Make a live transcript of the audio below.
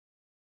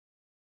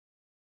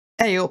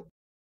Hey up.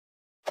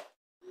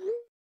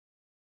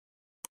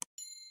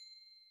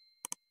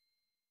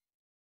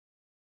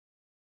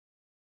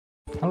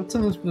 I'll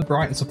turn the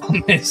brightness up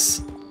on this.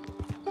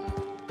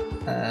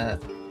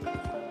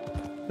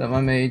 Don't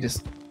mind me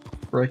just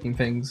breaking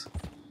things.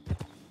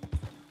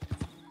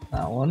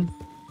 That one.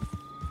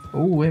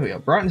 Oh, here we go.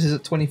 Brightness is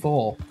at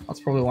 24. That's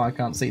probably why I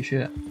can't see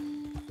shit.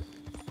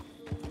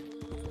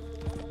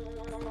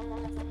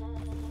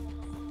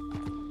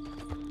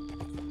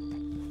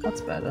 That's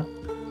better.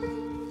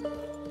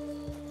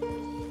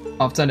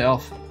 I've turned it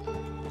off.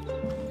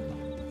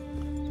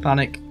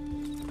 Panic.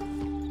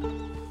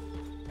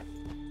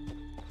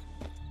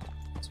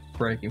 It's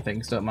breaking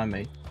things, don't mind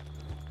me.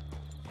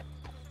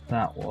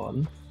 That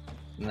one.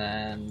 And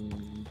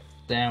then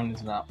down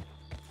is that.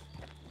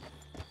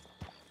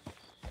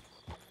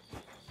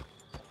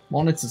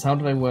 Monitors, how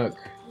do they work?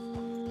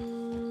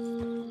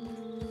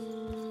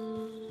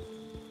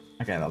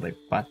 Okay, that'll do.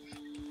 Fine.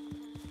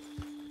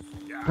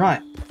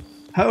 Right.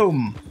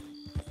 Home.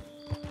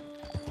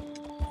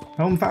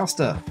 Home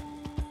faster.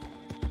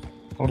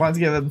 I would like to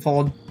get there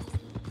before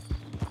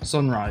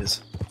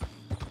sunrise.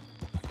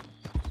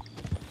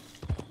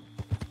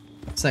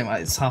 Saying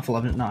like it's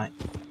 11:30 at night.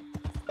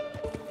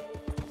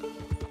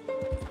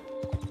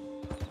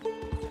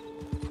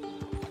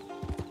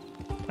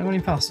 I'm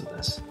going faster with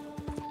this.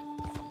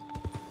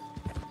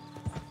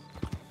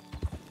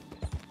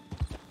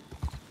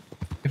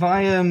 If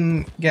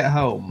I get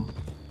home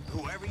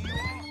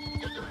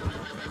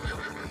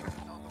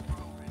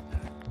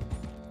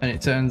and it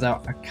turns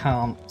out I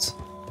can't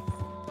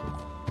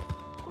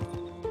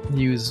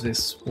use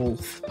this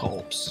wolf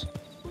corpse,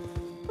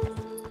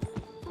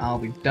 I'll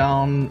be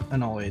darn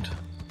annoyed.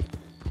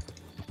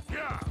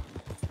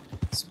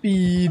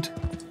 Speed.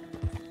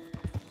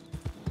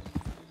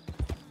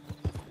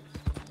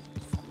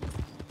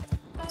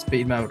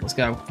 Speed mode, let's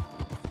go.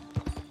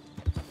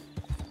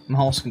 My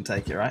horse can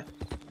take it, right?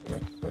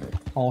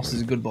 Horse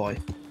is a good boy.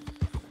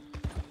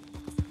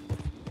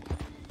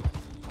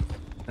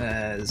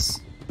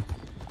 There's...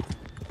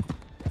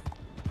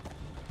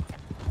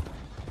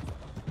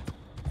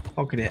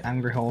 How could it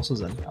angry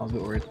horses then? I was a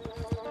bit worried.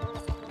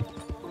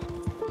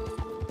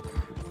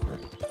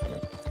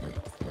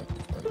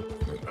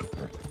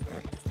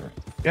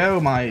 Go,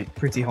 my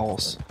pretty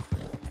horse.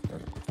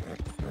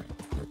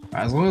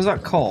 Right, as long as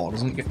that core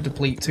doesn't get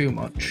deplete too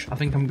much, I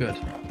think I'm good.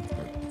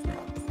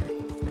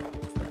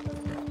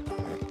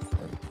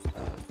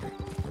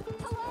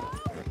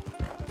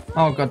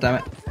 Oh, god damn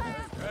it.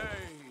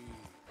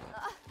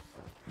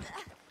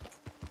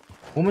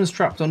 Woman's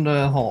trapped under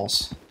a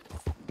horse.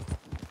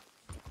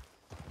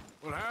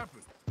 What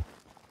happened?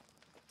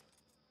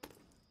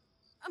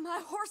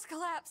 My horse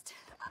collapsed.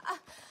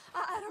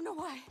 I don't know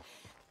why.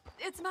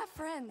 It's my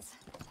friends.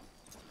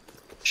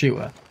 Shoot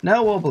her.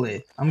 No,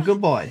 Wobbly. I'm a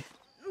good boy.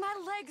 My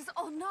legs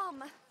all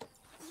numb.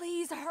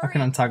 Please hurry. I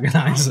can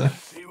antagonize her.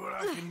 See what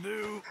I can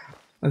do.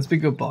 Let's be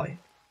good boy.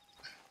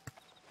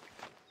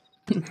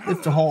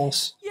 Lift the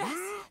horse. Yes.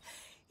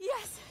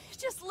 Yes.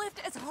 Just lift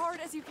as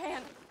hard as you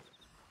can.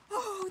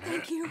 Oh,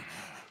 thank you.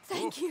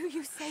 Thank you.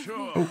 You saved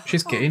me. Oh,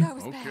 she's keen. That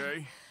was bad.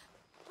 Okay.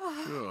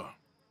 Sure.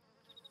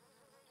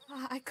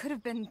 I could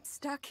have been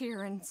stuck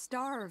here and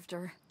starved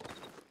or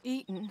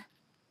eaten.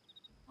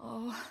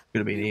 Oh, Could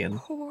have been Ian.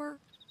 poor,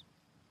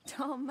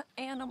 dumb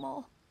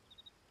animal.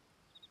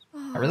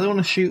 I really want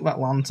to shoot that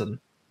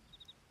lantern.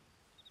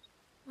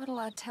 What'll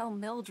I tell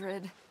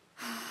Mildred?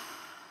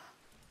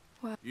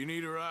 You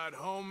need a ride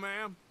home,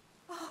 ma'am?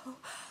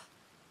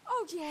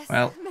 Oh, yes,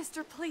 Well,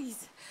 mister,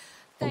 please.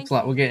 Looks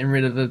like we're getting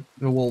rid of the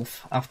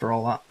wolf after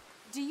all that.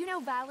 Do you know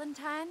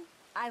Valentine?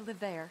 I live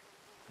there.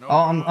 No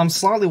Oh, I'm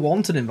slightly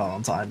wanted in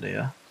Valentine,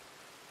 dear.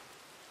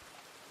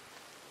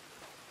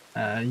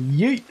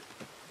 Yeet.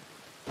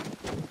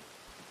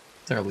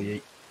 Terrible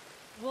yeet.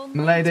 We'll need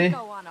Milady. to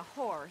go on a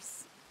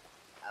horse.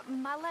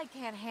 My leg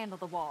can't handle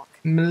the walk.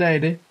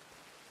 Milady.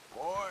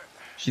 Boy.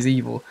 She's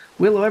evil.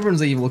 Willow,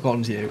 everyone's evil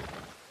according to you.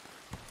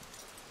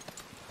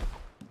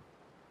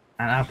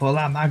 And I pull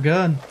out my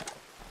gun.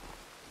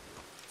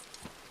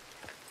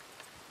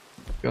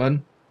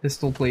 Gun.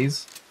 Pistol,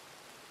 please.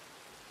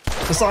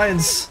 For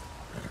science!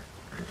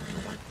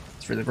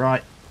 It's really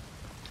bright.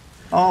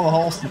 Oh, the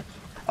horse.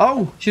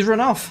 Oh, she's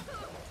run off.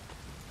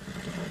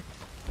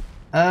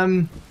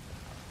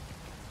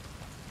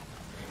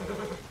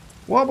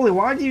 Wobbly,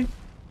 why do you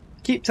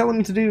keep telling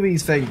me to do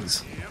these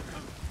things?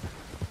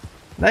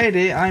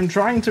 Lady, I'm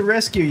trying to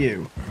rescue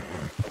you.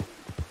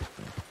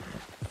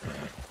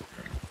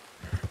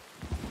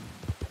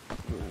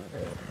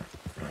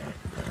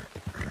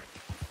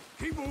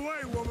 Keep away,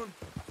 woman.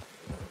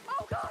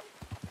 Oh, God!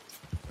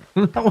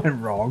 That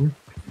went wrong.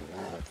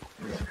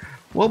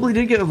 Wobbly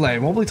did get a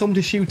blame. Wobbly told him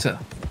to shoot her.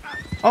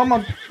 Oh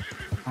my...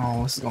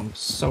 Oh, this has gone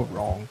so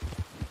wrong.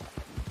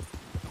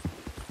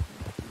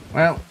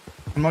 Well,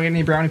 I'm not getting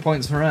any brownie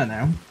points for her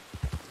now.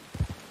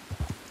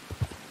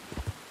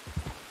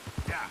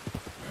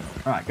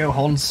 Right, go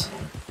Hans.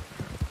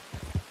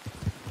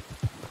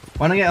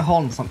 When I get a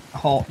Hans,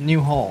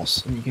 new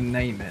horse, and you can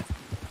name it,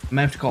 I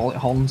may have to call it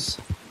Hans.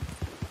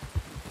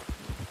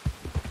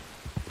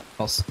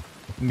 Cause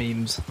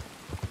memes.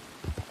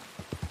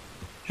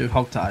 Should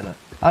have hogtied her.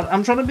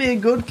 I'm trying to be a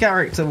good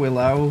character,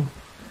 Willow.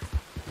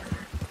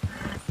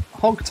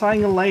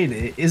 Hog-tying a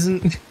lady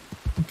isn't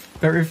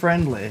very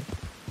friendly.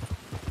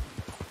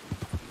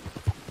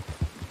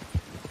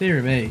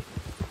 Dear me.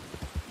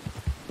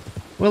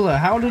 Willow,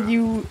 how did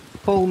you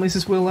pull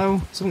Mrs.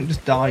 Willow? Someone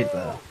just died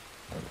there.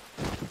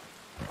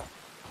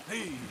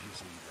 Easy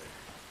there.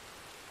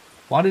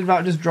 Why did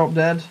that just drop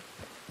dead?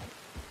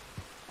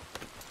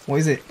 What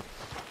is it?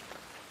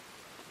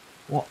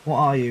 What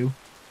are you?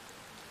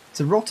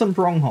 It's a rotten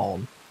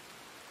pronghorn.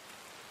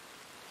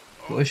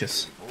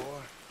 Delicious.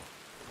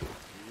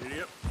 Boy.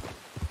 Yep.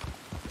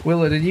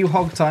 Willow, did you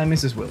hog tie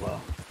Mrs.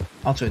 Willow?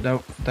 Actually,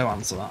 don't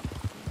answer that.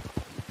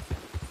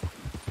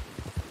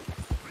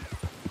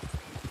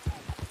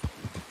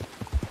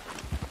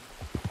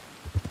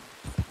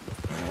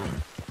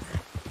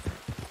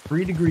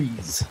 Three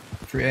degrees.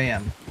 3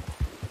 AM.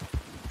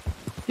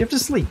 You have to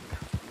sleep.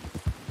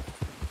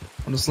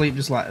 Want to sleep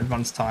just like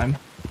advanced time?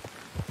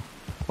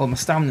 Well, my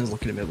stamina's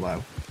looking a bit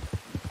low.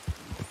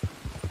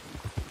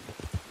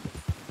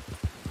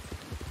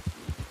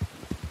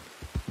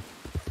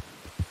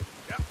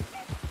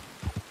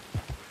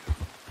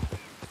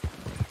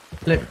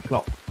 Flip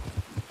flop.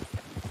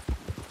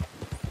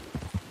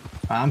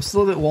 I'm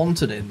still a bit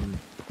wanted in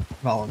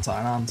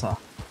Valentine, aren't I?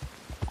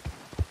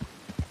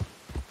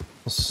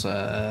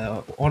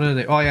 What did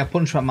I do? Oh yeah,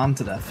 punch that man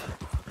to death.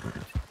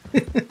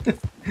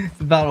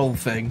 That old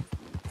thing.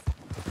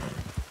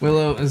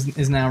 Willow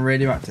is now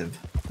radioactive.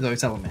 Is that what you're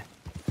telling me?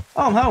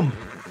 Oh, I'm home.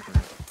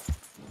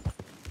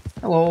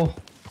 Hello.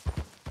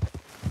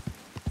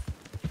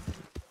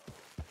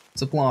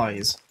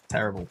 Supplies.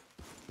 Terrible.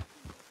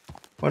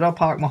 Where do I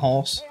park my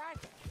horse?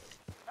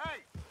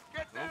 Hey,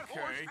 get that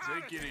horse out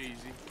of Take it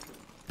easy.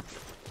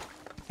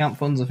 Camp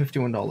funds are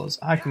 $51.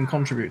 I can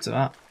contribute to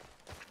that.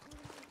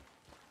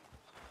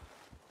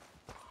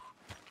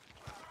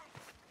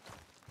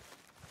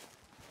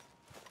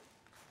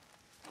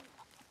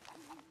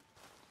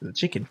 The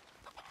chicken.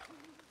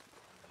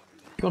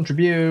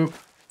 Contribute.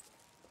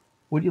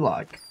 Would you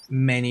like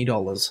many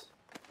dollars?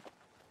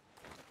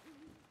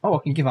 Oh, I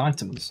can give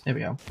items. Here we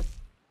go.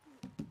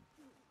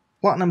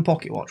 Platinum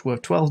pocket watch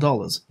worth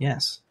 $12.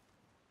 Yes.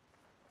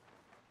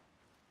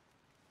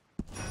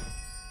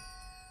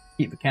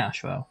 Keep the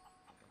cash though.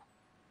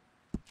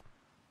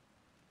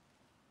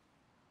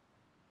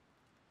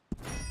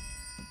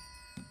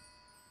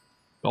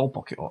 Gold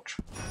pocket watch.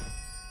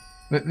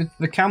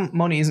 The camp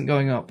money isn't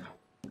going up.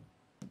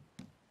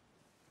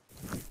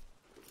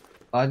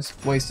 I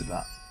just wasted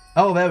that.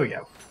 Oh, there we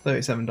go.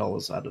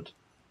 $37 added.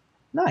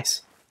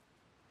 Nice.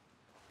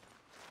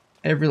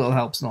 Every little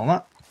helps and all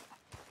that.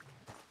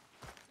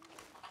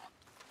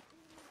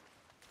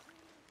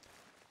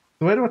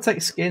 So where do I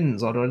take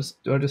skins, or do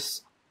I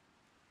just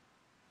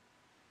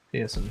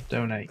Pearson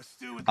donate? A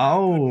stew with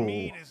Oh. good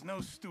meat is no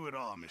stew at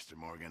all, Mr.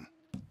 Morgan.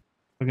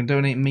 I can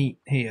donate meat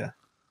here.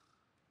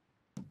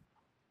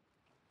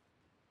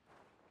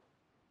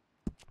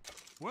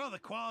 Well, the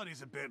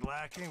quality's a bit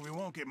lacking. We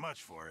won't get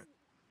much for it.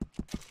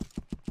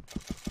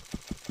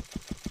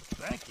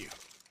 Thank you.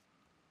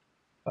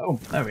 Oh,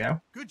 there we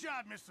go. Good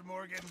job, Mr.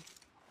 Morgan.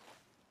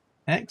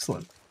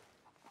 Excellent.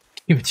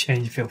 You would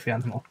change, you filthy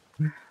animal.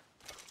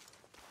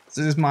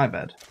 So this is my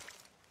bed.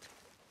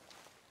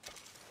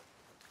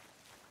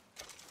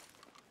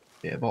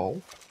 Beer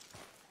ball.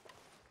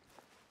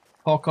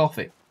 Hot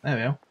coffee. There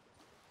we go.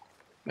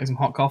 Make some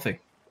hot coffee.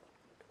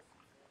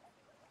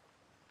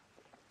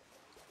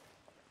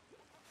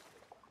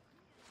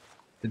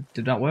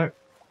 Did that work?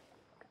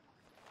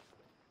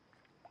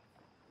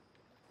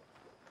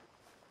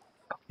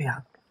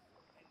 Yeah.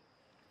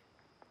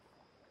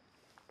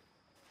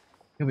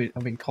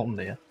 I've been conned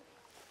here.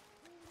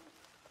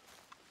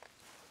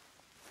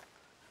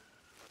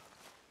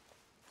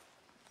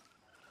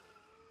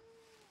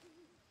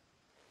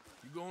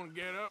 You gonna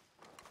get up?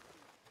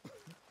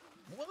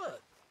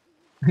 What?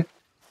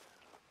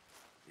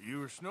 You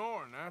were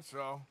snoring, that's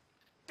all.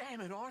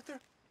 Damn it, Arthur.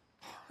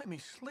 Let me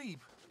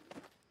sleep.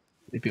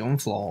 Sleepy on the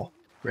floor.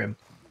 Grim.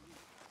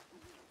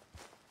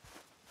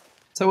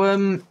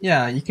 So,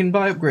 yeah, you can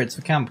buy upgrades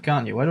for camp,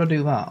 can't you? Where do I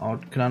do that? Or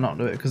can I not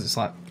do it because it's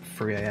like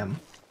 3 AM?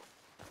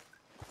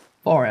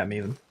 4 AM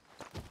even.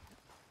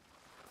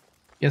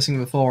 Guessing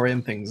the 4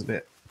 AM thing's a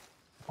bit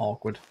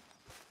awkward.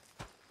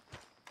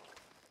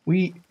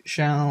 We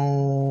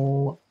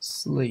shall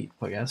sleep,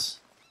 I guess.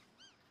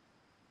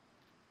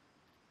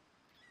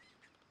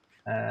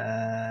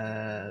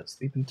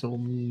 Sleep until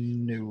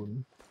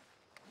noon.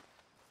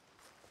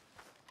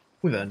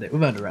 We've earned it.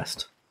 We've earned a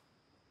rest.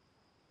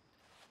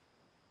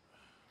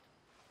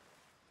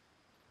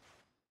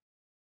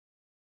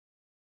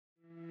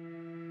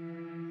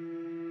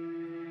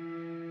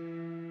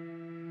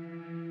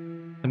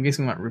 I'm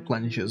guessing that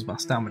replenishes my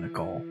stamina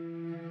core.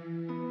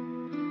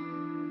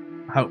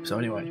 I hope so,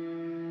 anyway.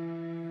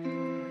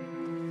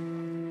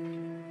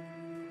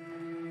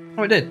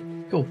 Oh, it did.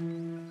 Cool.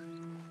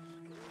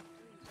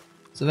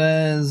 So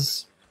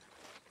there's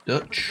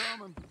Dutch.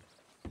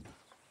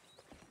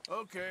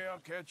 Okay, I'll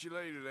catch you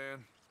later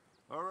then.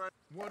 All right.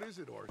 What is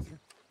it, Arthur?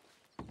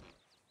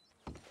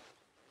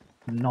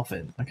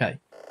 Nothing. Okay.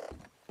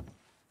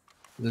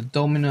 The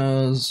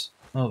dominoes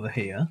over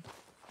here.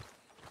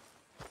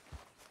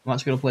 I'm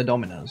actually going to play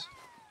dominoes.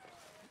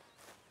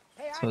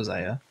 So is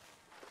Aya.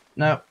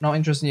 No, not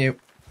interested in you.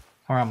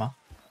 Or am I?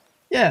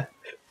 Yeah.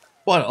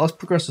 Well, let's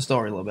progress the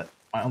story a little bit.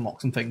 Might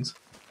unlock some things.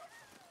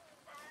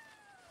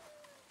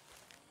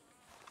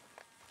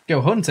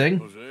 Go hunting.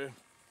 Jose,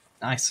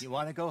 Nice. You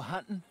want to go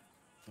hunting?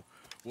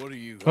 what are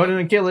you? Hunting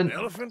and killing. An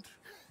elephant?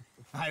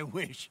 I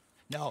wish.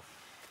 No.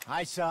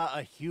 I saw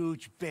a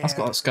huge bear. That's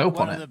got a scope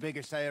One on of it. the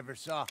biggest I ever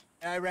saw.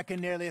 I reckon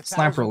nearly 1,000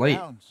 Sniper elite.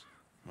 pounds.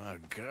 My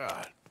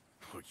God.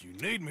 But you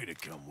need me to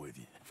come with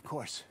you. Of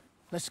course.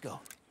 Let's go.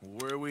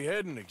 Where are we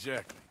heading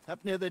exactly? Up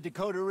near the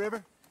Dakota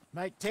River.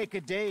 Might take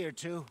a day or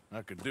two.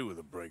 I could do with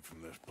a break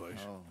from this place.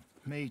 Oh,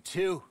 me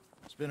too.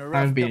 It's been a I'm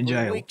rough gonna be in couple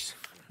of jail. weeks.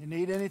 You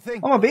need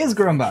anything? Oh, my beard's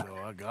growing back. So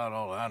I got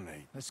all I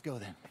need. Let's go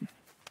then.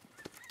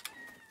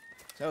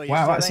 So you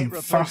Wow, still that's some ain't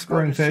replaced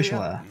fast-growing Garcia?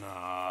 facial hair.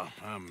 Nah,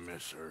 I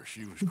miss her.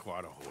 She was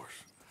quite a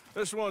horse.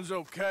 This one's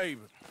okay,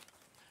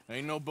 but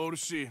ain't no boat to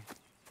see.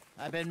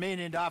 I've been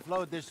meaning to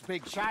offload this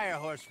big Shire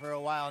horse for a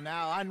while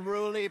now.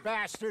 Unruly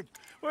bastard.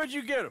 Where'd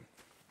you get him?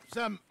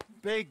 Some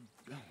big,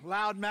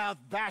 loudmouth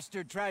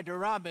bastard tried to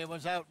rob me.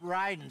 Was out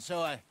riding, so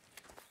I...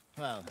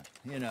 Well,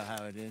 you know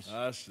how it is.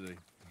 I see.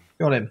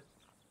 Got him.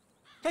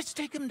 Let's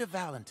take him to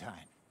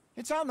Valentine.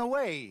 It's on the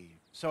way,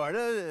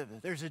 sorta.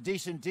 There's a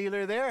decent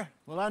dealer there.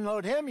 We'll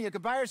unload him. You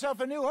could buy yourself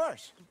a new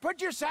horse.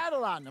 Put your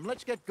saddle on him.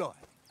 Let's get going.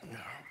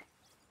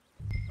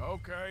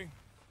 Okay.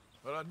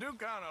 But I do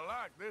kind of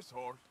like this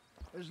horse.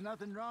 There's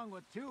nothing wrong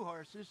with two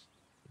horses.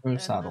 Move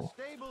And saddle.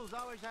 the stables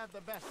always have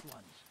the best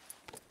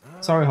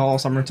ones. Sorry,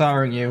 horse. I'm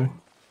retiring you.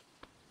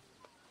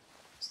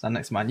 Stand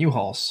next to my new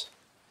horse.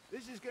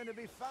 This is gonna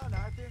be fun,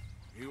 Arthur.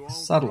 You won't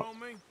Saddle. throw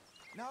me?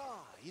 No,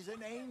 he's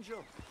an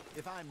angel.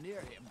 If I'm near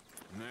him.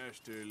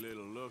 Nasty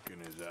little look in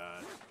his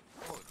eyes.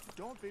 Oh,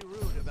 don't be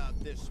rude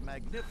about this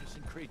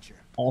magnificent creature.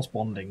 Horse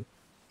bonding.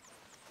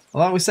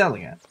 Well, are we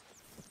selling it?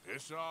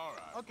 It's all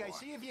right. Okay, boy.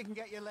 see if you can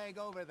get your leg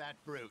over that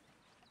brute.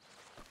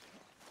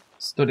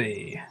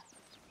 Study.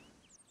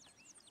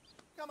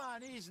 Come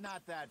on, he's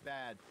not that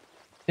bad.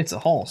 It's a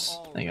horse.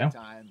 All There you the go.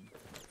 time.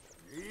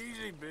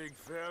 Easy, big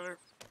feller.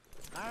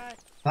 All right,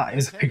 That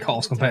is a big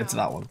horse compared to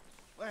that one.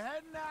 we're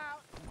heading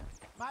out.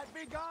 Might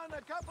be gone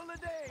a couple of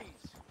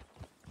days.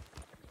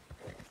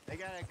 They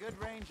got a good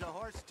range of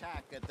horse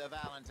tack at the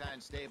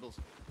Valentine stables.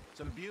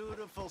 Some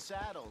beautiful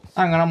saddles.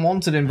 Hang on, I'm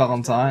wanted in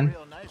Valentine.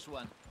 Real nice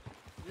one.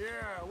 Yeah,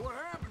 what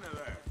happened to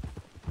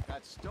that?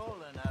 Got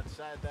stolen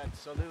outside that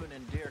saloon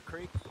in Deer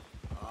Creek.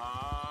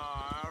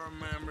 Ah, I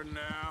remember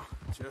now.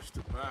 Just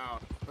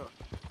about.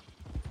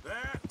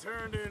 That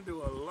turned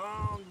into a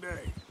long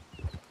day.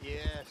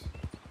 Yes.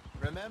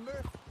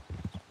 Remember?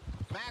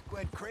 Mac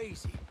went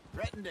crazy,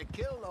 threatened to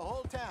kill the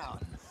whole town.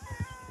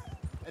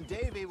 And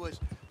Davy was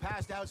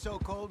passed out so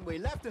cold we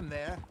left him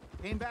there.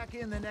 Came back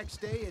in the next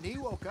day and he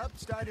woke up,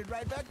 started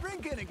right back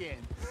drinking again.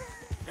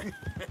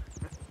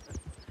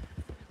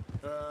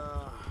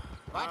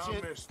 Watch I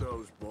it. miss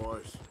those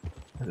boys.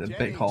 It's a Jenny,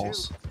 big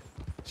horse. too.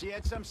 She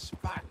had some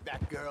spark,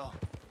 that girl.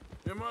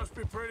 It must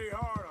be pretty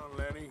hard on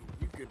Lenny.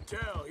 You could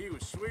tell he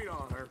was sweet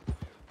on her.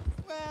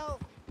 Well,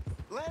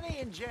 Lenny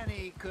and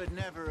Jenny could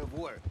never have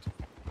worked.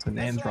 The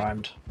name's That's like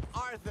rhymed.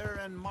 Arthur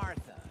and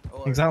Martha.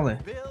 Or Exactly.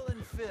 Bill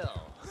and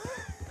Phil.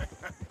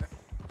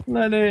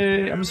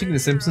 Lenny! I'm just thinking The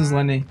Simpsons,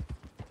 Lenny.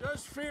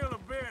 Just feel a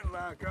bit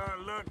like our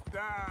luck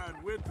died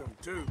with them,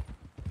 too.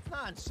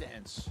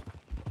 Nonsense.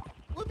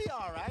 We'll be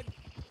all right.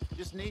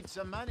 Just need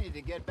some money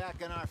to get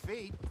back on our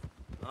feet.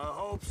 I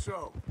hope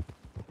so.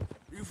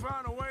 You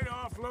found a way to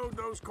offload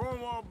those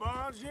Cornwall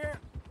bonds yet?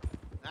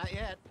 Not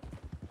yet.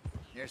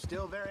 They're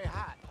still very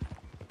hot.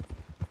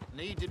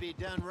 Need to be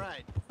done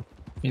right.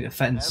 Need a I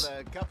fence. have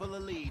a couple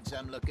of leads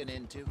I'm looking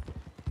into.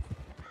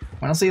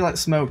 When I see like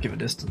smoke in the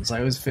distance, I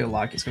always feel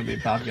like it's going to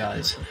be bad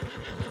guys.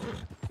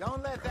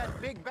 Don't let that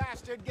big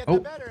bastard get Oh. the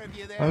better of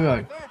you there,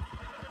 Okay. Arthur.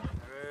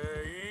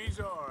 Hey, he's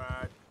all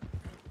right.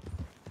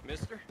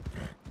 Mister?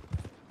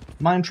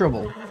 Am I in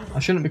trouble? I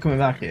shouldn't be coming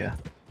back here.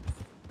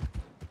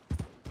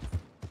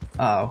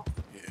 Oh.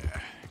 Yeah,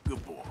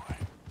 good boy.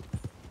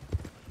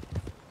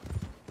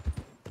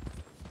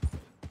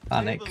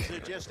 Panic. Stables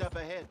are just up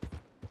ahead.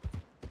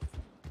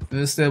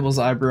 The stables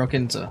I broke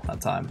into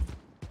that time.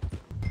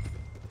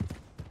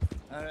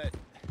 All right.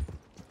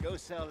 Go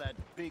sell that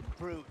big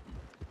brute.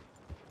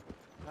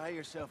 Buy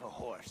yourself a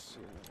horse.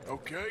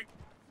 Okay.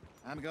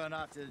 I'm going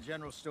off to the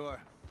general store.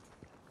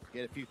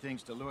 Get a few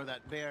things to lure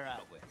that bear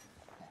out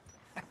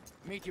with.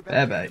 Meet you back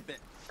Bear in a bait. bit.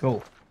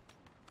 Cool.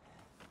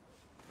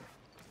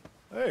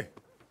 Hey,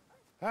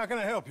 how can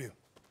I help you?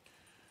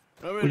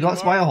 Would you like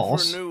to buy a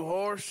horse? For a new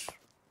horse?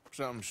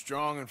 Something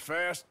strong and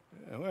fast?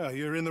 Yeah, well,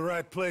 you're in the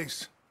right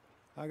place.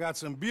 I got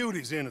some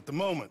beauties in at the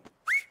moment.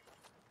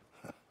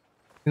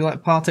 You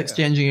like part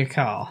exchanging a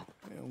car?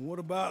 And what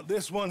about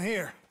this one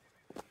here?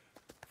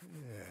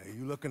 Yeah,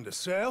 you looking to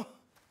sell?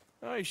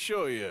 I ain't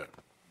sure yet.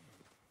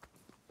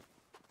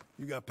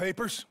 You got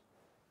papers?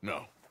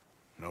 No.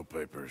 No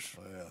papers.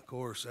 Well, of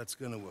course, that's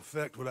going to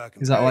affect what I can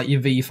Is that pay. like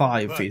your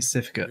V5 But for your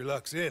certificate? Your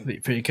luck's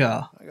in. For your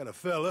car? I got a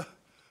fella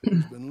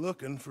who's been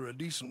looking for a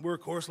decent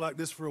workhorse like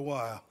this for a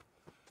while.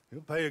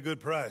 He'll pay a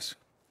good price.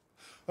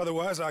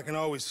 Otherwise, I can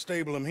always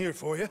stable him here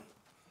for you.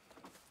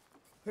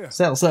 Here,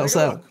 Sell. take a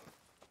look.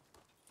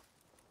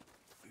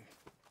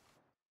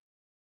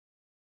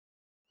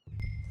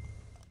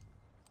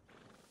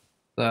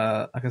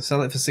 I can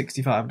sell it for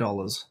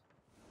 $65.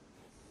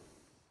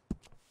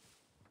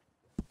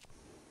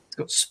 It's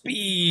got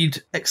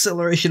speed,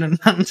 acceleration, and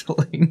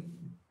handling.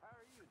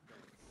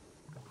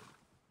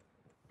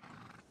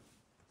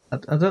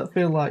 I don't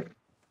feel like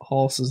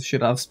horses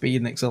should have speed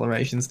and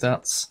acceleration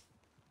stats.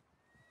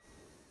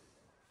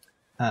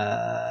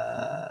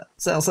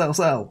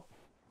 Sell.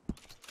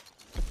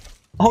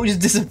 Oh, it just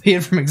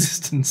disappeared from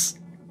existence.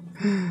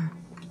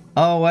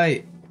 Oh,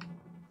 wait.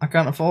 I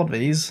can't afford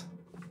these.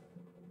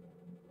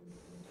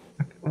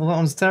 Well, that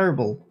one's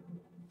terrible.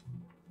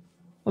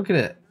 Look at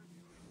it.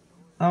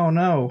 Oh,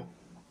 no.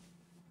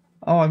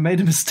 Oh, I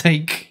made a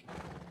mistake.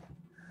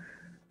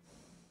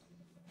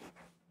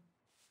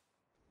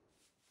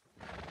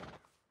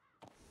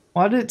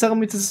 Why did it tell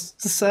me to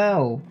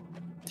sell?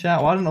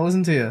 Chat, why didn't I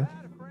listen to you?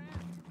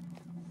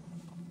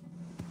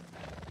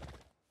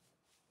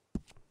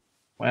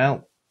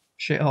 Well,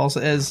 shit horse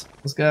it is.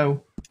 Let's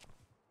go.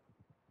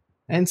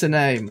 Enter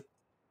name.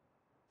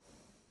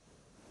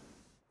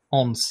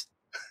 Ons.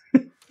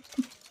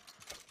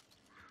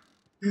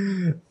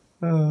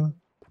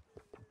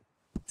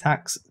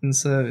 Tax and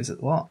services.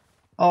 What?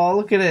 Oh,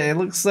 look at it. It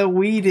looks so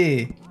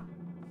weedy.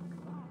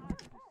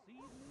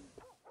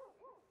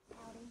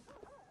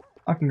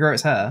 I can grow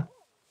its hair.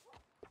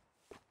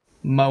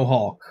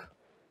 Mohawk.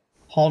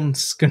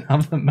 Hans can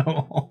have the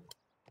mohawk.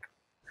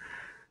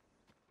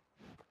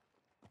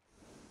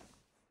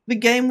 The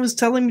game was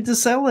telling me to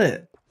sell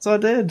it, so I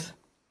did.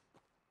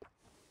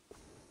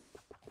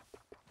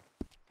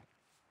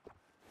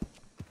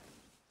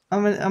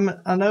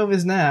 I know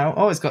this now.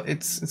 Oh, it's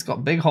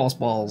got big horse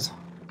balls.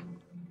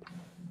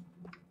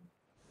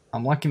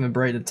 I'm liking the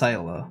braided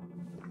tail though.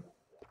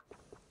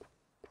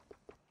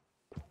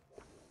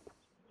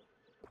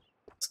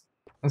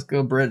 Let's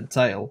go braided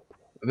tail.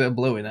 A bit of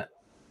blue in it.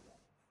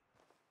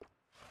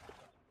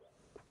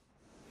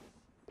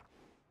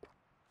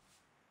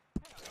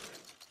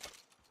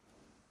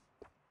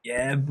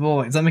 Yeah,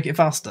 boy. Does that make it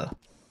faster?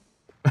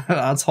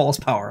 That's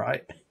horsepower,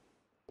 right?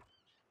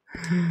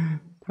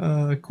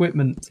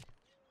 Equipment.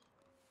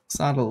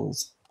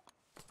 Saddles.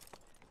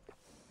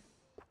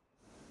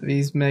 Do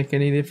these make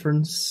any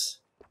difference?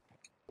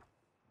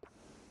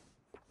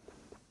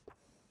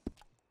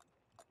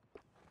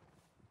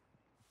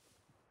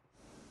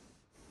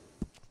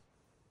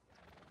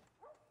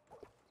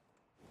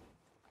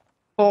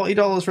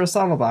 $40 for a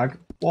saddlebag?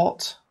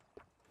 What?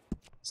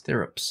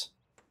 Stirrups.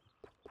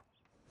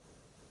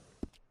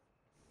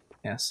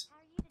 Yes.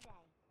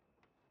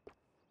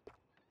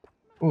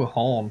 Ooh, a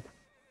horn.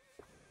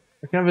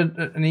 I can have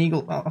an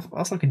eagle. Oh,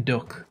 that's like a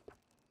duck.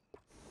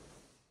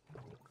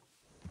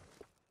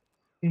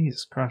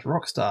 Jesus Christ,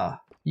 Rockstar.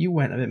 You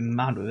went a bit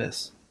mad with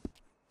this.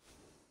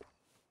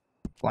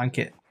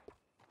 Blanket.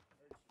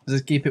 Does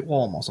this keep it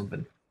warm or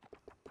something?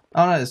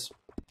 Oh no, it's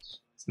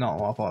not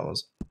what I thought it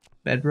was.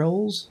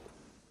 Bedrolls?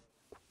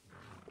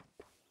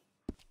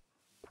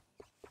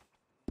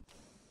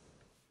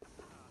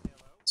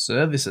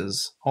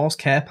 Services. Horse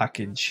care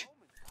package.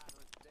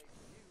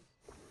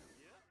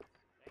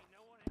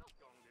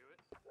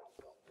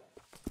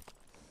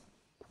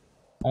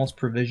 Horse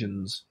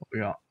provisions. What we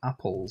got?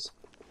 Apples.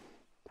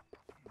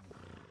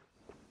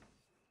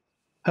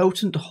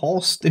 Potent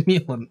horse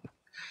stimulant.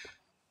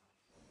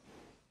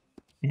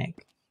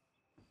 Heck.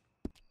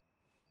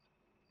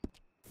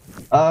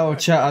 Oh,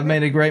 chat, I've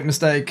made a great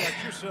mistake.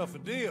 Got yourself a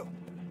deal.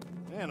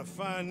 And a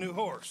fine new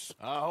horse.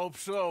 I hope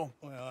so.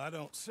 Well, I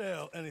don't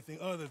sell anything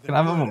other than Can I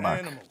have good one back?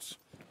 animals.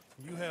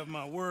 You have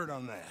my word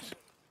on that.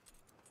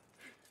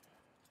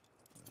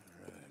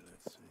 All right,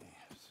 let's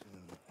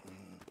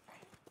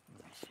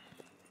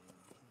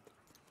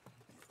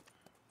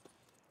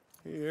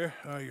see. Here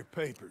are your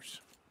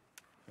papers.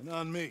 And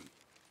on me,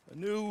 a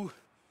new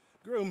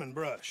grooming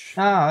brush.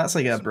 Ah, that's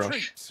like a Some brush.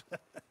 treats.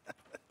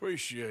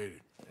 Appreciate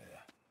it.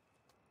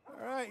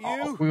 All right, you.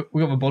 Oh,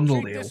 we got a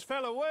bundle Treat deal. this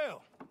fella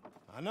well.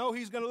 I know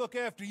he's gonna look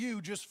after you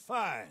just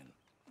fine.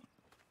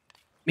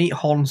 Meet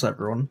Hans,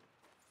 everyone.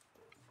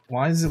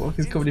 Why does it look like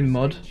he's covered in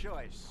mud? Interesting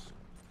choice.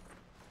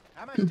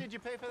 How much did you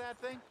pay for that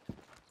thing?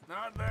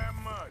 Not that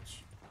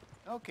much.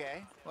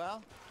 Okay,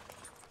 well,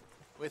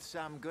 with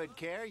some good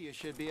care, you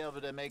should be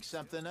able to make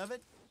something of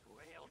it.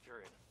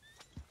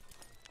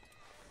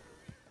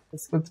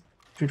 Should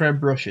we try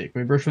and brush it?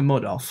 Can we brush the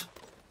mud off?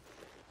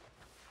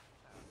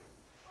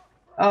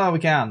 Oh, we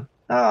can.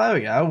 Oh, there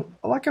we go.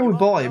 I like how we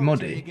bought it You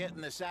muddy. get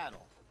in the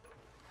saddle.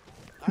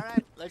 All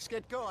right, let's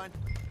get going.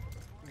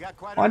 We got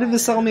quite a Why did ride they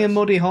sell ahead me a of us.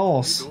 muddy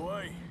horse? Either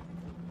way.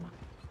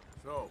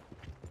 So,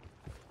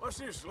 what's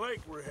this lake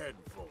we're heading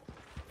for?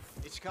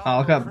 It's Oh,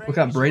 look at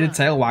that braided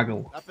tail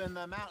waggle. Up in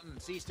the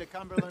mountains east of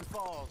Cumberland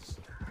Falls.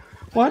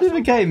 Why did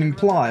the game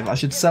imply that I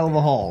should sell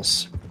the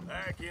horse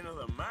Back into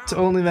the mountains. to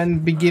only then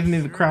be giving me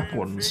the Sure crap didn't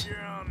ones? figure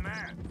on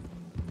that.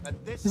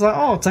 This It's like,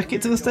 oh, time, take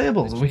it to the we're going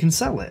stables and we can chase.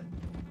 sell it.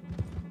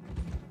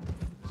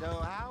 So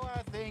how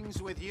are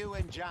things with you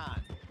and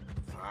John?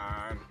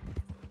 Fine.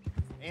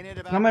 Ain't it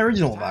Not about my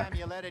original time back.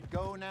 you let it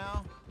go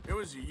now? It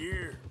was a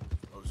year,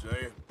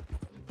 Hosea.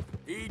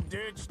 He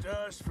ditched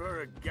us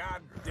for a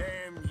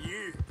goddamn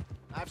year.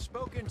 I've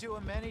spoken to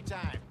him many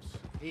times.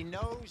 He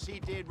knows he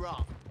did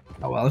wrong.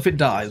 Oh well, if it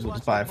dies, we'll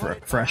just buy a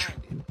fresh,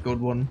 good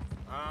one.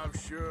 I'm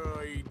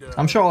sure he does.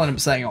 I'm sure I'll end up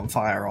setting it on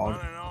fire or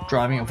Running off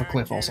driving on off a that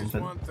cliff or kid is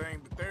something. One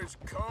thing, but there's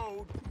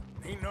code.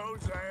 He knows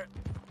that.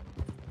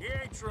 He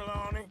ain't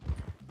Trelawney.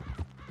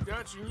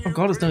 Dutch and you Oh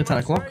God, it's nearly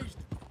 10 pretty much o'clock. raised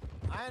him.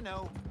 I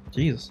know,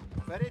 Jesus.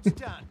 but it's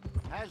done.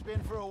 Has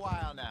been for a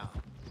while now.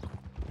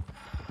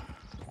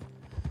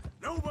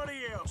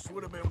 Nobody else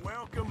would have been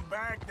welcomed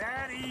back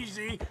that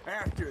easy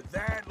after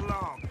that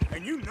long.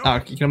 And you know Ah,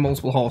 you can have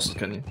multiple horses,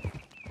 can you?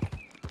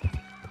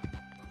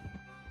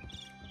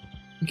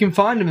 You can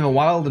find them in the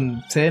wild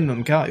and tame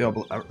them, can't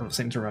you? I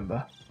seem to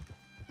remember.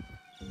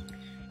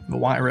 The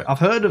White Arabia. I've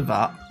heard of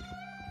that.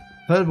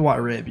 I've heard of the White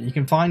Arabia. You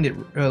can find it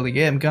early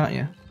game, can't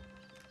you?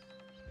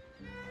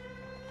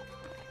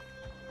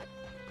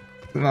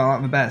 Well,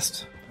 like the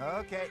best.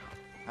 Okay,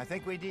 I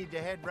think we need to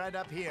head right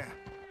up here.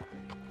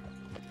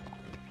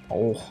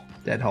 Oh,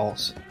 dead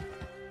horse.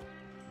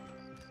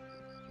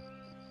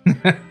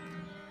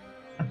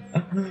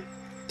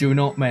 Do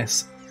not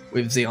mess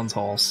with Xeon's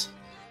horse.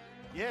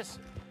 Yes,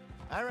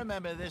 I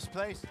remember this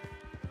place.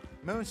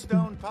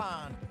 Moonstone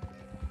Pond.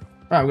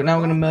 Right, we're now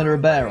going to murder a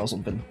bear or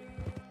something.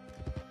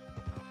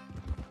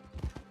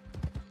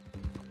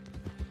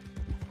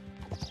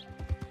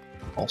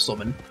 Or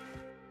summon.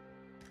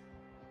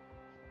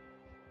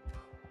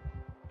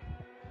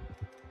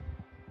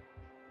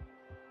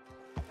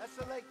 That's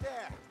the lake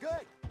there.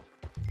 Good.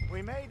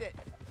 We made it.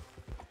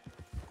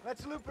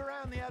 Let's loop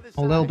around the other side.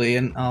 Well, there'll be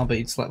an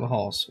RB to select the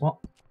horse. What?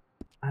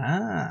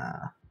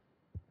 Ah.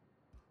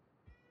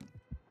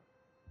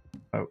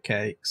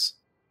 Oatcakes.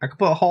 I could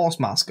put a horse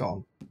mask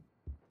on.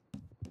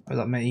 Or is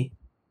that me?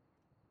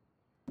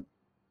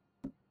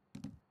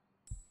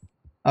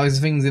 Oh, there's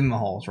things in the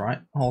horse, right?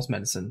 Horse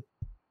medicine.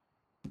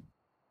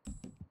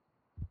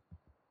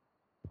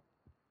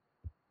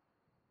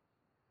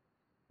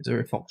 Is there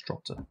a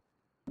foxtrotter?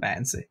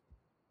 Fancy.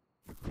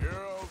 you're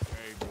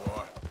okay,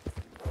 boy.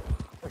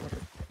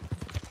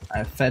 I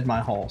have fed my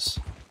horse.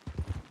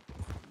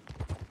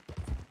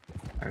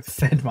 I have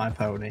fed my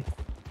pony.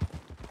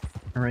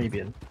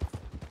 Arabian.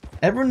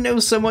 Everyone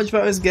knows so much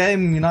about this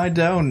game and I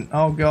don't.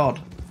 Oh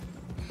god.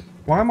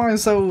 Why am I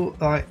so,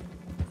 like,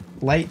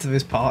 late to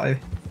this party?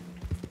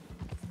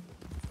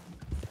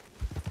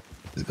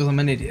 Is it because I'm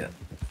an idiot?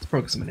 It's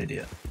probably because I'm an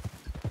idiot.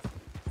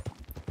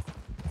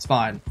 It's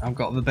fine. I've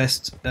got the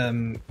best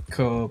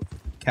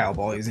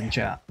cowboys in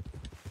chat.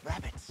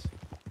 Rabbits.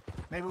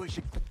 Maybe we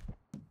should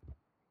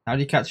How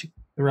do you catch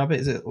a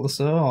rabbit? Is it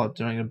lasso or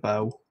do you need a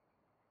bow?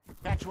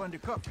 catch one to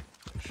cook.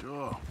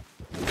 Sure.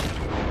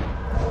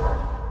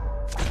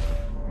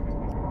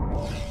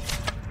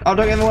 Oh,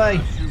 don't get in the way!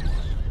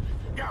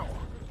 Go.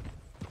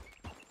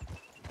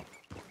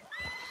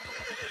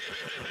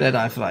 Dead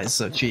eye for that is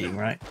so cheating,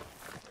 right?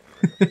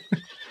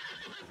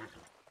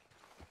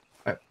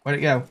 Right, where'd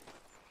it go?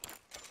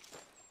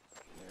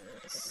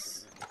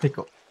 Pick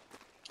up.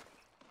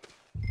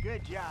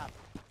 Good job.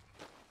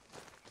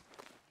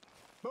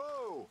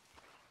 Boo!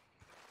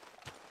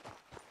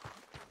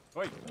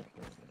 Wait.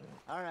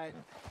 All right.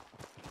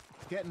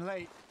 Getting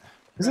late.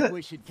 Is Reckon it?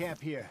 We should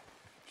camp here.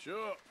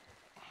 Sure.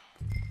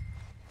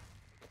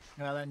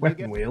 Well, then you Weapon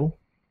get wheel.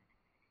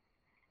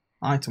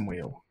 Item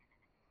wheel.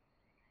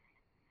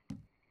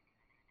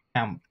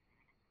 Camp.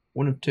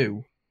 1 of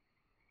 2.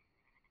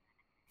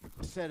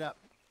 set up.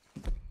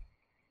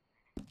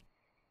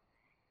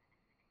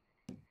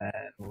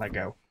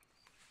 Lego.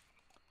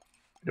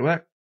 Did it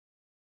work?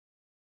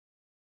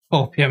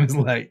 4 PM is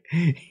late.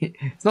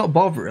 It's not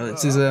Bovril,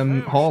 it's his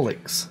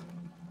Horlicks.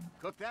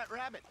 Cook that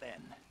rabbit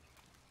then.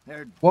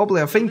 They're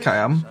Wobbly, I think I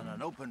am. on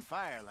an open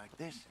fire like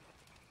this.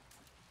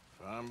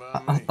 Fine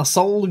by I me.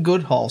 sold a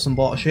good horse and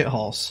bought a shit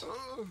horse.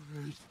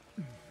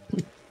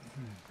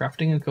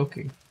 Crafting and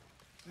cooking.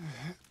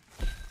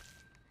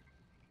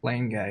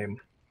 Playing game.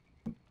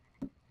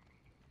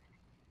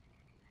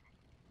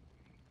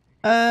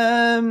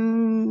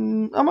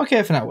 I'm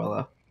okay for now,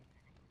 Willow.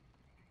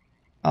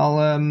 I'll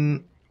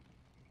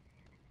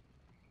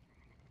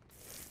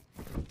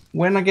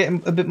when I get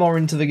a bit more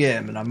into the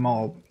game and I'm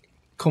more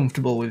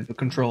comfortable with the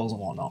controls and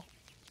whatnot,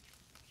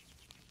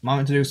 I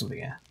might to do something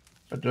here.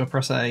 But do I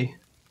press A?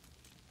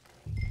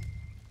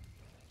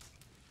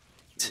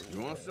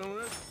 You want some of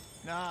this?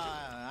 No,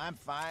 I'm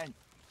fine.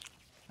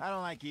 I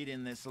don't like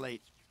eating this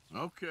late.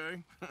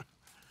 Okay.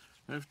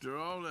 After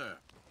all that.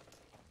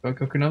 Do I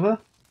cook another?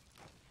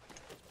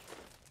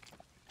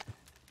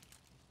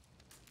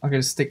 I can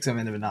just stick some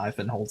in with a knife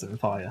and hold it in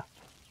fire.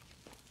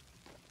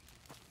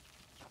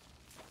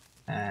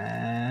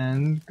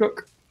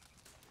 Cook.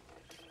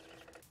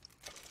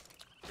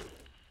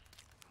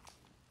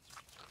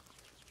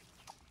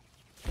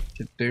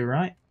 Should do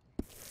right.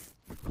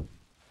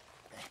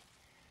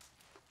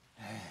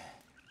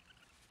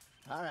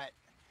 All right.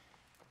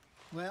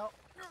 Well,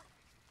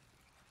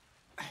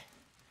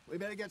 we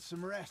better get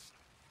some rest.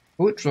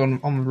 We're literally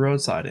on the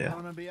roadside here. I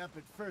want to be up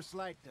at first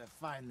light to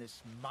find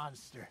this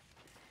monster.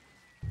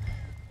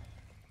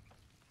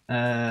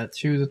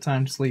 Choose a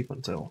time to sleep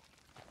until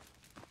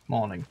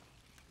morning.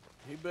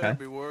 He better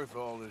be worth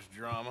all this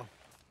drama.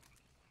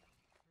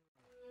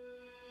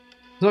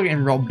 It's not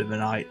getting robbed in the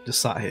night,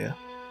 just sat here.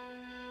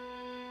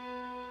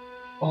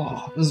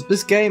 Oh,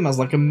 this game has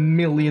like a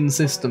million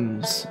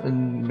systems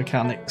and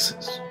mechanics.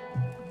 It's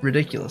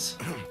ridiculous.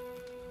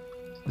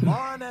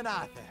 Morning,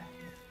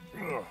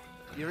 Arthur.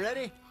 You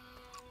ready?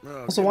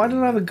 Also, why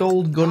didn't I have a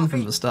gold gun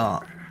from the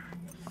start?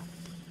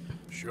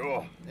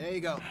 Sure. There you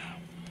go.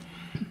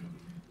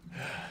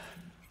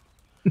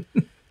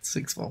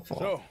 644.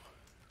 So,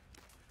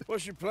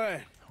 what's your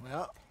plan?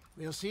 Well,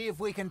 we'll see if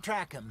we can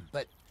track him,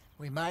 but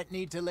we might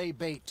need to lay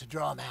bait to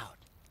draw him out.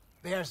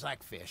 Bears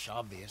like fish,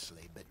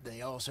 obviously, but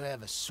they also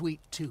have a sweet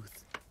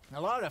tooth.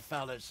 A lot of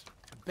fellas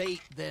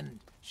bait then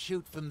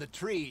shoot from the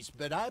trees,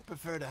 but I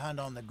prefer to hunt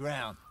on the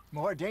ground.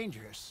 More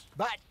dangerous,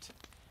 but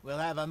we'll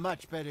have a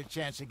much better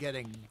chance of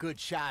getting a good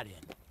shot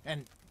in.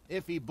 And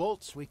if he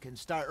bolts, we can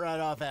start right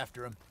off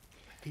after him.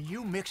 Can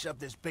you mix up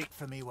this bait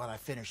for me while I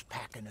finish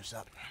packing this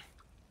up?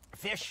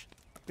 Fish,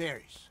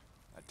 berries.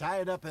 I'll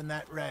tie it up in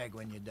that rag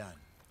when you're done.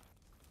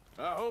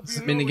 I hope This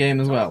you is know mini what game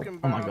you're as well. talking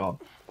Oh my about.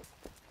 god.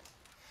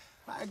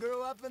 I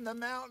grew up in the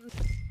mountains.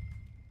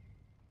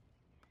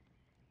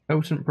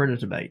 Potent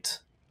predator bait.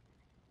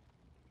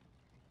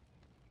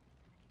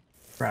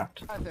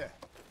 Craft. Arthur,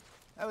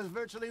 I was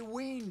virtually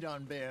weaned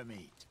on bear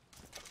meat.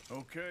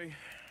 Okay,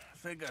 I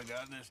think I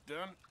got this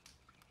done.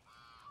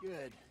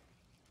 Good.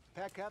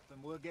 Pack up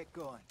and we'll get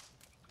going.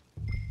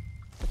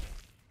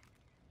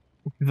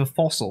 The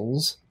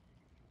fossils.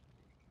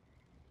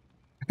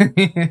 He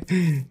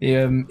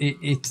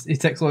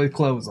takes all his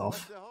clothes What's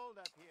off. the hold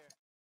up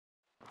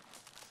here?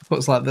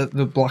 Puts like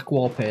the black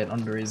war paint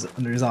under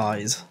his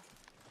eyes.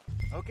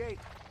 Okay,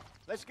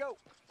 let's go.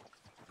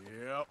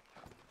 Yep.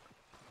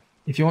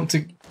 If you want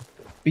to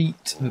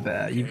beat the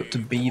bear, you've got to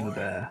be the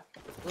bear.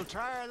 We'll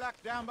try our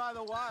luck down by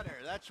the water.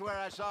 That's where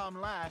I saw him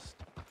last.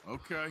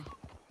 Okay.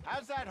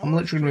 How's that I'm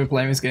literally going to be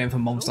playing this game for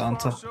Monster So far,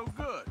 Hunter. so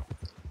good.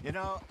 You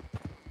know,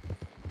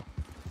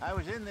 I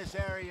was in this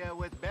area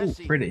with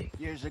Bessie pretty.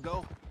 years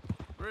ago.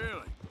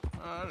 Really?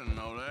 I didn't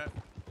know that.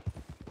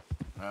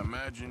 I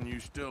imagine you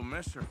still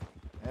miss her.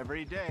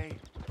 Every day.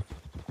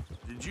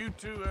 Did you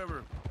two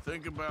ever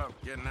think about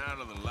getting out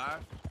of the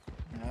life?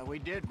 We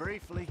did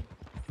briefly.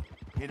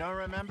 You don't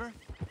remember?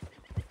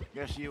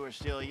 Guess you were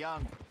still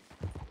young.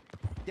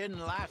 Didn't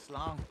last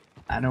long.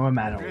 I know a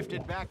man.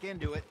 Drifted back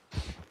into it.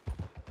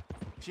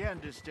 She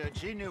understood.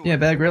 She knew. Yeah,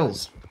 Bear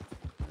Grylls.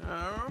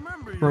 I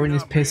remember you Throwing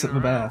his not piss being at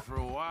the bear. around for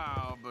a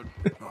while, but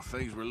well,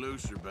 things were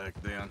looser back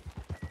then.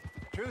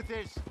 Truth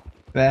is,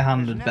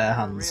 Bare-handed, there's bare never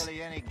hands.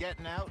 really any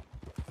getting out.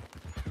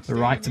 The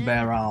right to Staying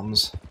bear in,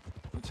 arms.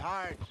 It's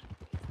hard.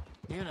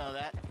 You know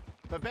that.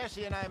 But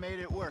Bessie and I made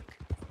it work.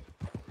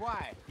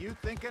 Why? You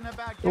thinking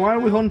about So why are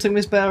we getting out? hunting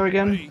this bear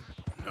again? Me?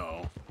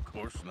 No, of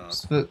course not.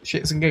 Just for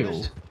shits and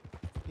giggles.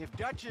 If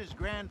Dutch's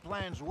grand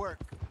plans work,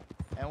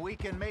 and we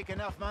can make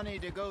enough money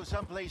to go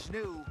someplace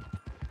new,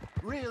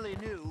 really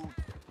new,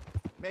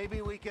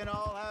 maybe we can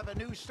all have a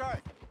new start.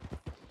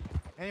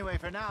 Anyway,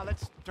 for now,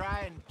 let's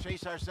try and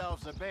chase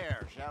ourselves a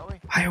bear, shall we?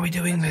 Why are we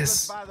doing Let's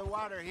this? look by the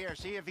water here,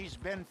 see if he's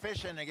been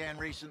fishing again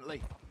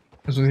recently.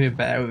 Because we see a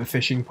bear with a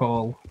fishing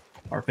pole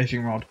or a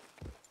fishing rod.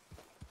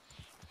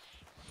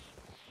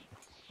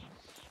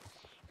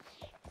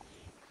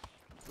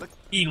 Look.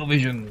 Eagle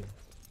vision.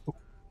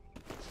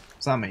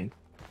 What's that mean?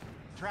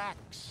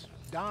 Tracks,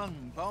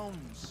 dung,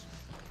 bones,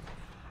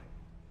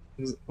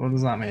 What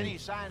does that any mean?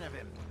 sign of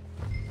him.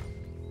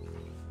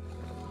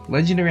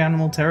 Legendary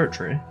animal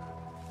territory.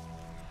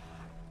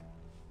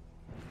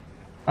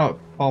 Oh,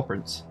 paw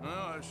prints.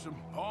 Well, there's some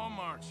paw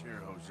marks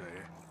here, Jose.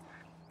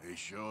 They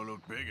sure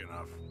look big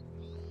enough.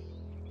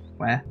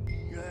 Where?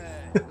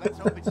 Good. Let's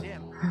hope it's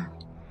him.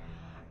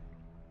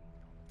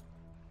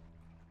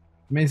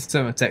 Maybe to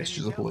turn the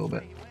textures up a little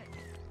bit.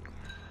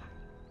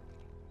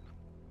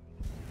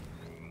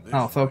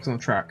 Oh, focus on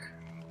the track.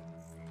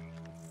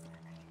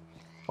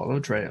 Follow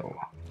trail.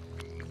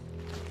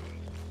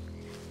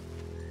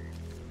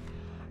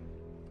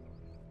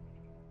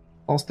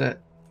 Lost it.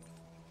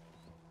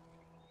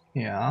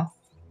 Yeah.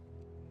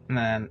 And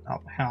then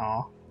up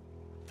here.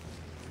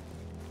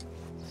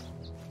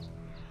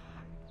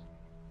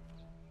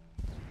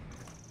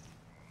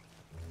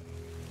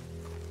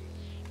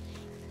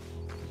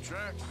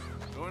 Tracks,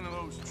 go into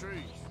those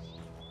trees.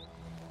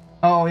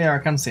 Oh yeah, I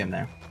can see him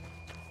now.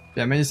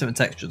 Yeah, maybe some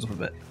textures up a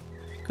bit.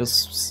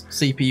 Because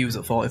CPU's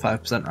at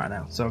 45% right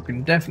now, so I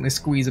can definitely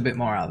squeeze a bit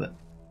more out of it.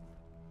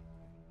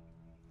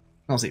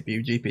 Not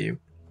CPU, GPU.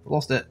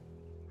 Lost it.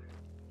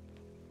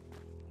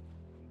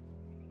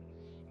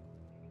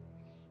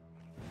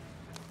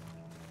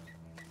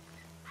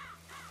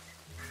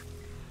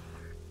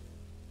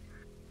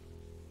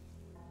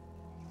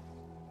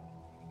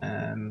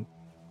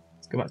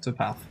 Go back to the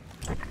path.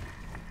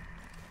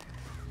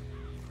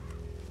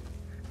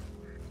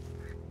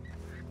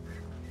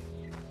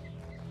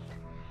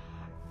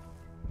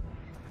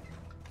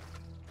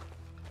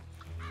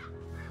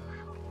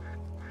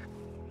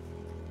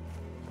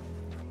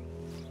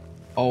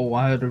 Oh,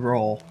 I heard a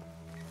roar.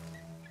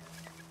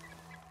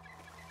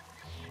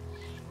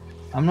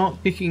 I'm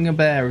not kicking a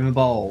bear in the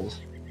balls.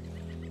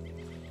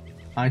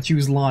 I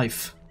choose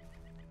life.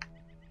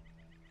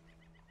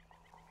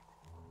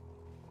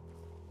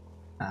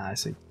 Ah, I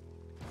see.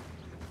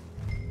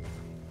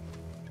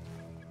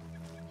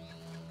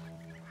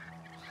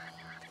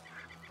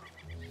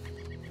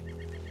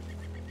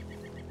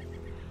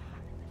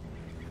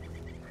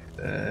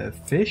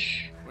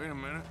 Fish? Wait a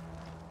minute.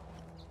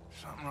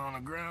 Something on the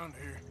ground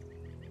here.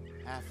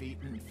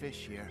 Half-eaten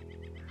fish here.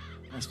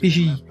 Must have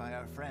Fishy. been left by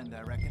our friend,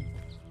 I reckon.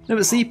 No,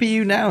 but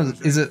CPU now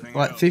is at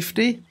like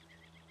 50,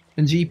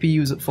 and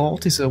GPU's at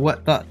 40. So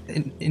what that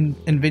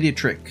NVIDIA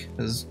trick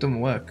has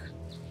done work.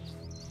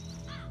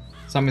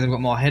 So that means I've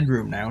got more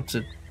headroom now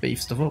to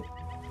beef stuff up.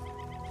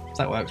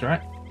 So that works,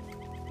 right?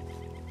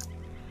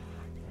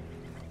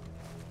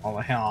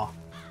 Over here.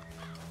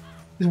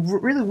 It's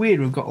really weird.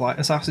 We've got like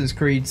Assassin's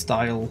Creed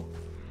style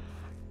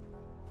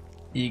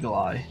eagle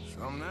eye.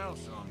 Something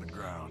else on the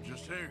ground,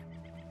 just here.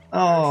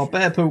 Oh,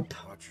 bear poop.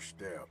 Watch your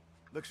step.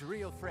 Looks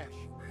real fresh.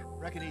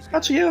 Reckon he's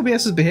Actually,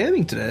 OBS is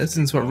behaving today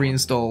since we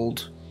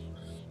reinstalled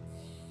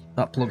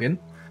that plugin.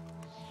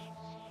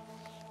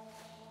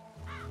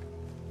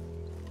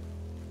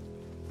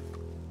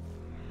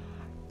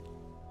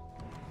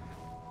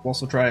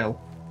 What's the trail?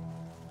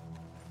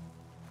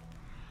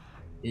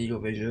 Eagle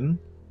vision.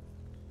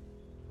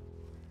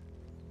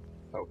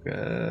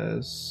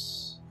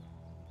 Focus.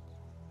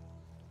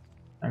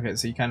 Okay,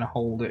 so you kind of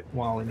hold it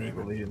while in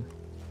eagle vision.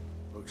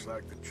 Looks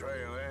like the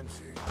trail ends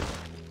here.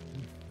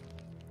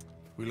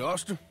 We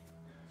lost him?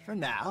 for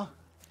now.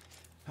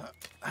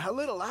 A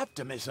little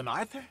optimism,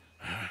 Arthur.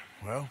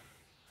 Well,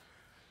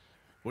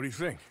 what do you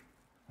think?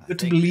 Good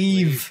to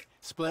believe.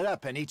 Split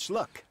up and each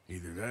look.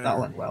 Either that, That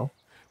or went well.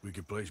 we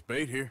could place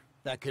bait here.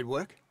 That could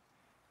work.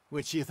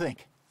 Which do you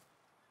think?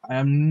 I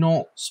am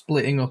not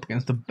splitting up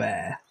against a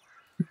bear.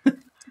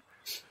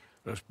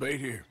 Let's bait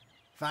here.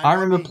 Fine I by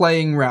remember me.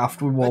 playing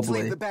Raft with Let's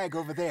leave Wobbly. the bag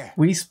over there.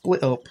 We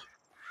split up.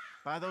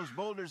 By those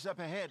boulders up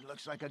ahead,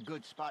 looks like a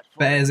good spot for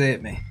Bears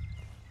ate me.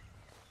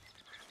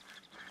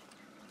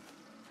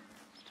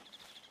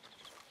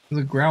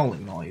 There's a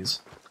growling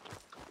noise.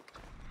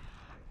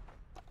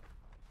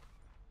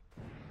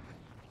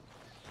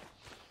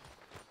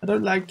 I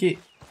don't like it.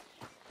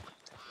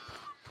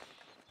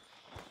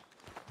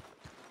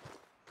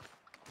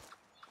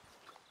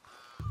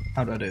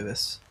 How do I do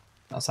this?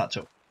 I'll satch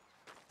up.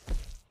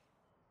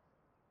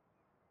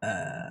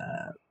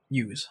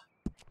 Use.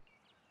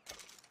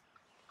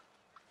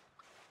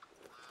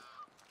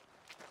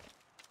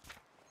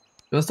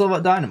 Do I still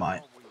have that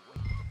dynamite?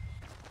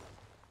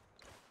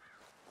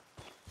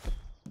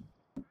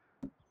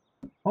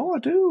 Oh, I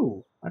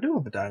do. I do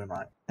have a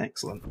dynamite.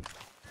 Excellent.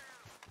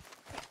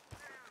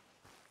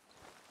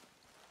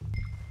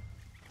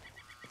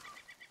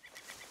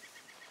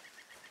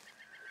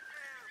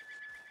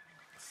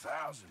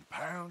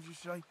 £1,000, you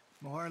say?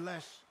 More or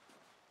less.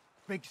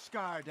 Big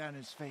scar down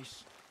his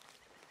face.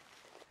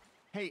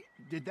 Hey,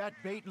 did that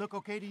bait look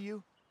okay to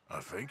you? I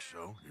think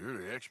so. You're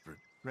the expert.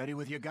 Ready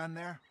with your gun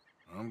there?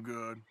 I'm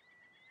good.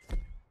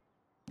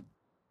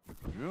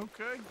 You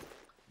okay?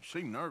 You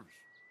seem nervous.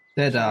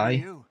 Dead So do eye.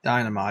 you.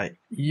 Dynamite.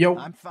 Yo.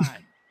 I'm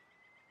fine.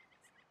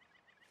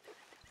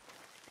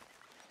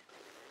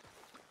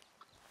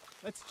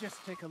 Let's just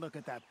take a look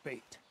at that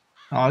bait.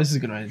 Oh, this is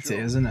going to end it,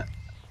 isn't it?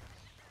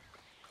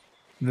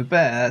 The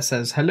bear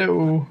says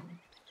hello.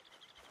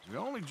 You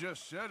only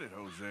just said it,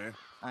 Jose.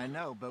 I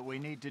know, but we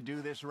need to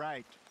do this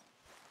right.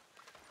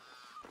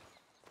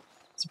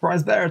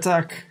 Surprise bear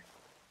attack.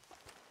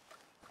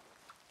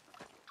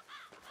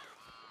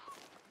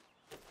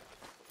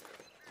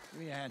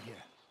 Give me a hand here.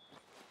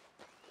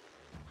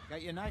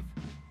 Got your knife?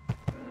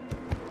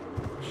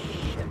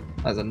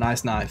 That's a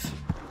nice knife.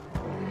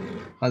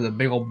 That's a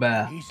big old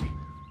bear. Easy.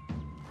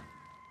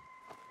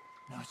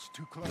 No, it's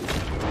too close.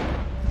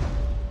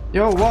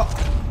 Yo, what?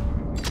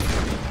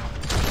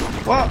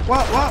 What?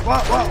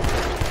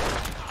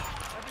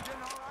 Everything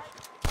all right?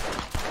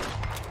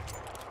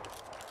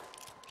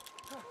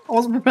 I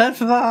wasn't prepared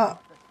for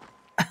that.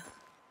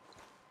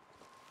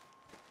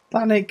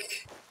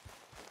 Panic.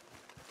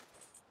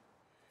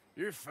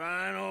 You're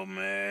fine, old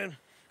man.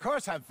 Of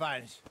course I'm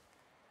fine.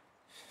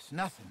 It's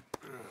nothing.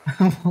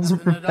 I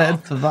wasn't Nothing at all.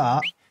 prepared for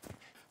that.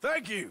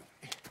 Thank you,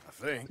 I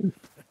think.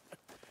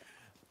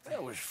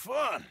 That was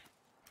fun.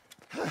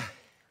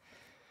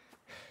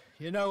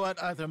 You know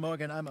what, Arthur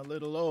Morgan? I'm a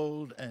little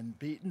old and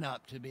beaten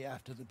up to be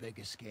after the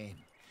biggest game.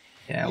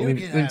 Yeah, You leave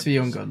can it have to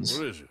young this. guns.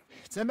 What is it?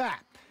 It's a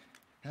map.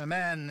 A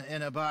man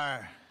in a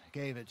bar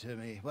gave it to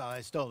me. Well,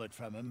 I stole it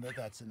from him, but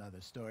that's another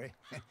story.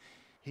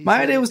 He My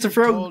said idea was to it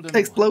throw told him where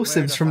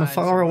explosives to from find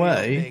afar some real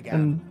away big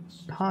and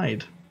animals.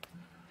 hide.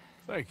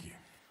 Thank you.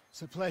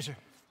 It's a pleasure.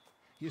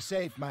 You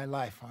saved my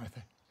life,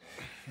 Arthur.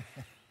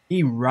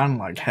 He ran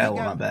like I hell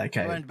think on that bear I'm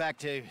cave. going back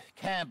to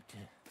camp to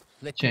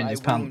lick Change my his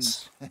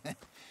pants. wounds.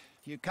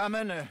 You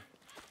coming, or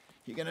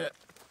you gonna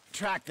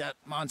track that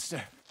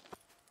monster?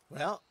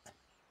 Well,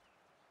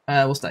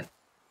 We'll stay.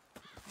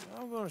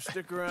 I'm gonna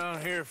stick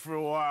around here for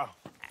a while.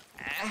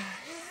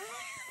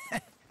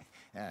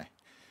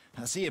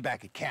 I'll see you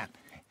back at camp.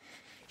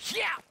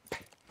 Yeah.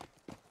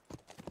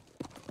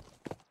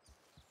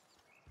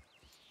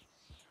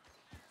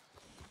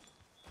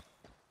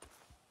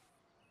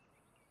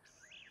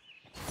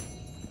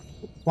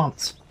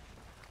 Once.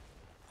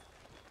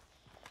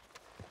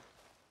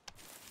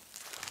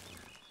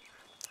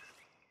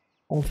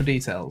 All for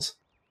details.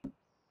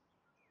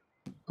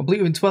 Complete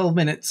within 12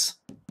 minutes.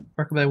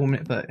 Recommend 1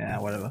 minute, but yeah,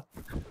 whatever.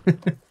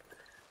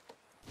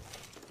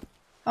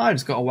 I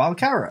just got a wild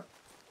carrot.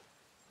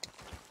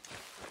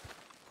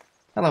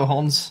 Hello,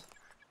 Hans.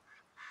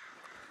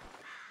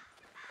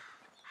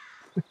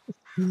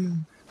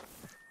 Not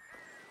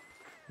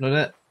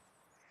it.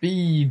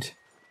 Feed.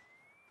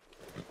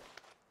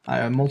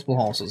 I own multiple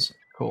horses.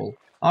 Cool.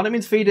 Oh, I didn't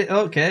mean to feed it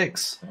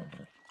oatcakes.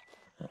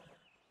 I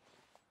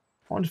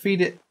want to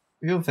feed it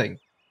the other thing.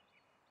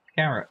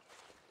 Carrot.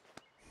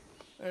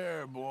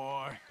 There,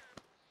 boy.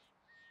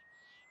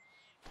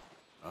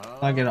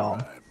 I get on.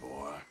 Right,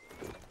 boy.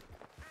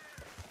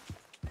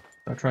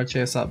 I'll try to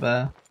chase that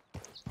bear.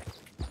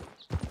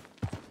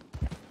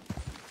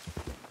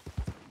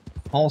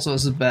 Horse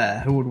versus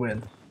bear. Who would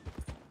win?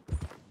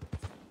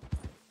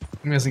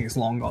 I'm guessing it's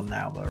long gone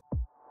now, though.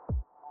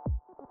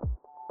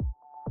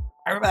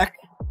 I'm back.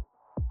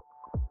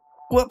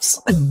 Whoops.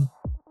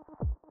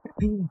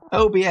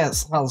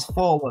 OBS has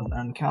fallen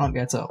and can't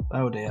get up.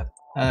 Oh dear.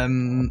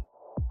 Damn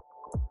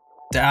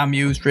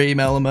you, stream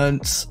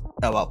elements.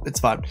 Oh well, it's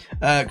fine.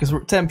 Because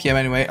we're at 10 PM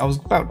anyway. I was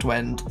about to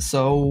end,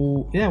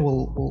 so yeah,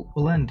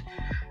 we'll end.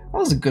 That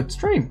was a good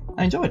stream.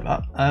 I enjoyed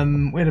that.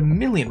 We had 1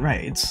 million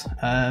raids.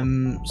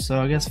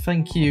 So I guess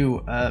thank you.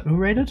 Who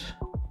raided?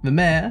 The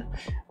mayor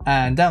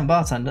and Dan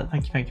Bartender.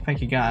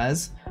 Thank you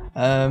guys.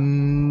 Yeah,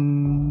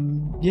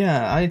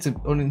 I need to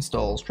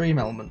uninstall Stream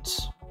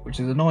Elements, which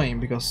is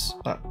annoying because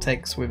that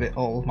takes with it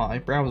all of my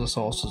browser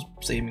sources,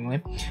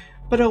 seemingly.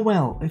 But oh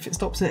well, if it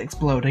stops it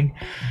exploding,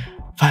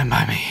 fine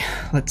by me.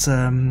 Let's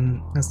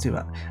do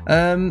that.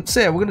 So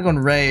yeah, we're gonna go on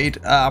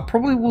raid.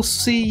 Probably we'll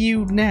see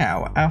you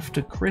now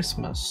after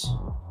Christmas,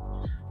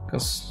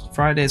 because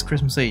Friday is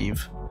Christmas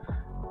Eve,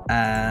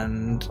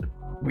 and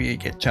we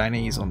get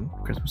Chinese on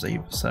Christmas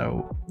Eve.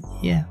 So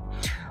yeah.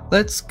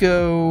 Let's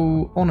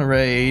go on a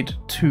raid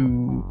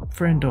to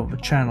friend of the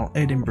channel,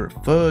 Edinburgh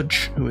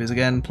Fudge, who is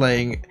again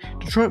playing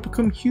Detroit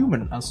Become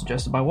Human, as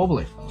suggested by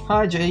Wobbly.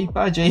 Hi G,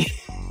 bye G.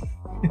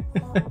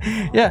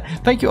 Yeah,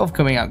 thank you all for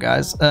coming out,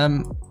 guys.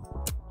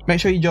 Make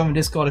sure you join the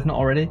Discord if not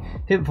already.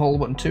 Hit the follow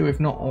button too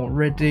if not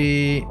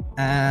already.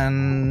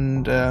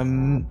 And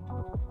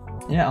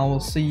yeah, I will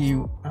see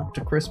you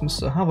after Christmas.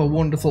 So have a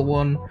wonderful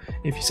one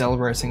if you're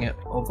celebrating it.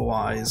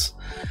 Otherwise,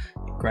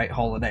 great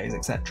holidays,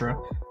 etc.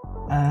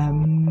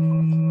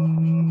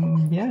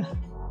 Yeah.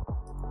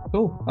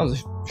 Cool. That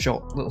was a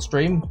short little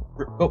stream.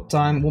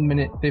 Uptime 1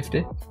 minute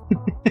 50.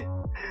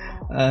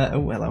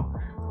 Oh, hello.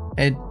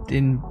 I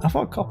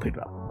thought I copied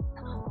that.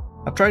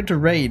 I've tried to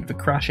raid the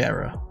crash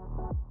error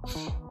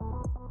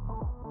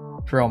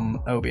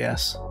from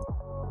OBS.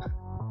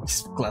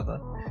 It's clever.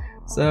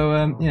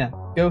 So, yeah.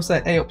 Go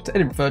say hey up to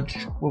Edinburgh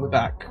Fudge. We'll be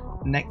back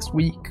next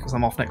week, because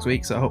I'm off next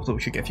week, so hopefully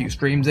we should get a few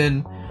streams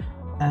in.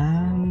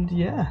 And,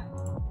 yeah.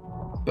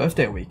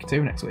 Birthday week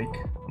too next week.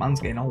 Man's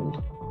getting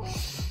old.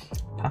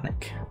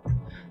 Panic.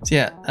 So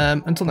yeah,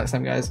 until next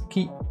time guys,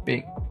 keep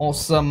being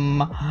awesome.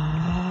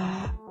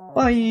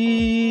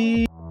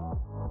 Bye.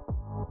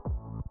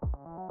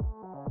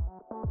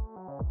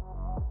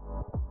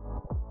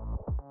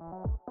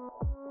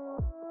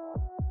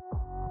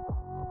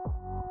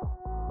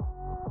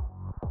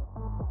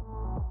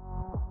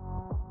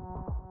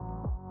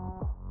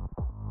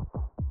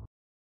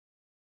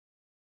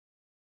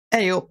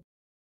 Hey up.